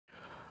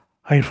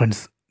Hi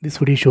friends, this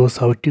video shows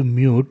how to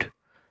mute,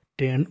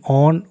 turn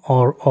on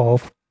or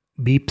off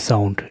beep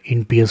sound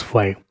in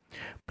PS5.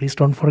 Please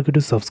don't forget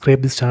to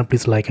subscribe this channel.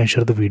 Please like and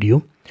share the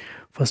video.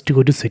 First you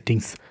go to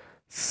settings.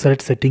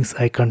 Select settings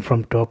icon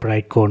from top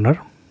right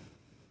corner.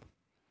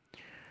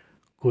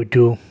 Go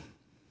to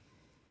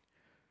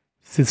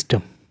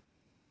system.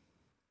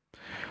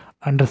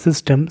 Under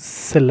system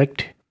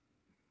select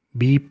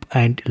beep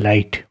and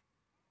light.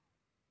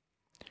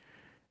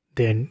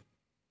 Then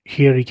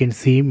here you can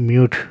see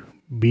mute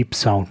beep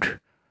sound.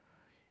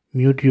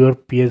 Mute your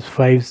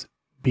PS5's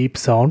beep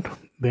sound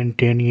when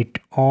turning it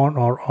on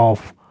or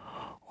off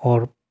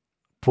or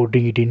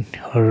putting it in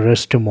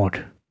rest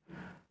mode.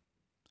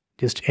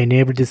 Just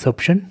enable this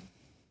option.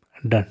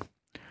 Done.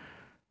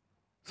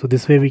 So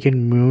this way we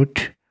can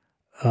mute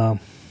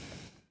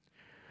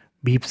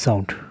beep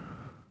sound.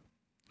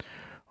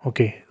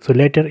 Okay, so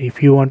later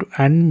if you want to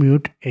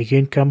unmute,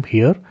 again come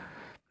here,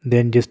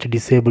 then just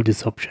disable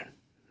this option.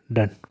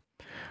 Done.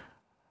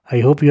 I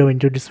hope you have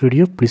enjoyed this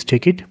video. Please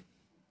check it.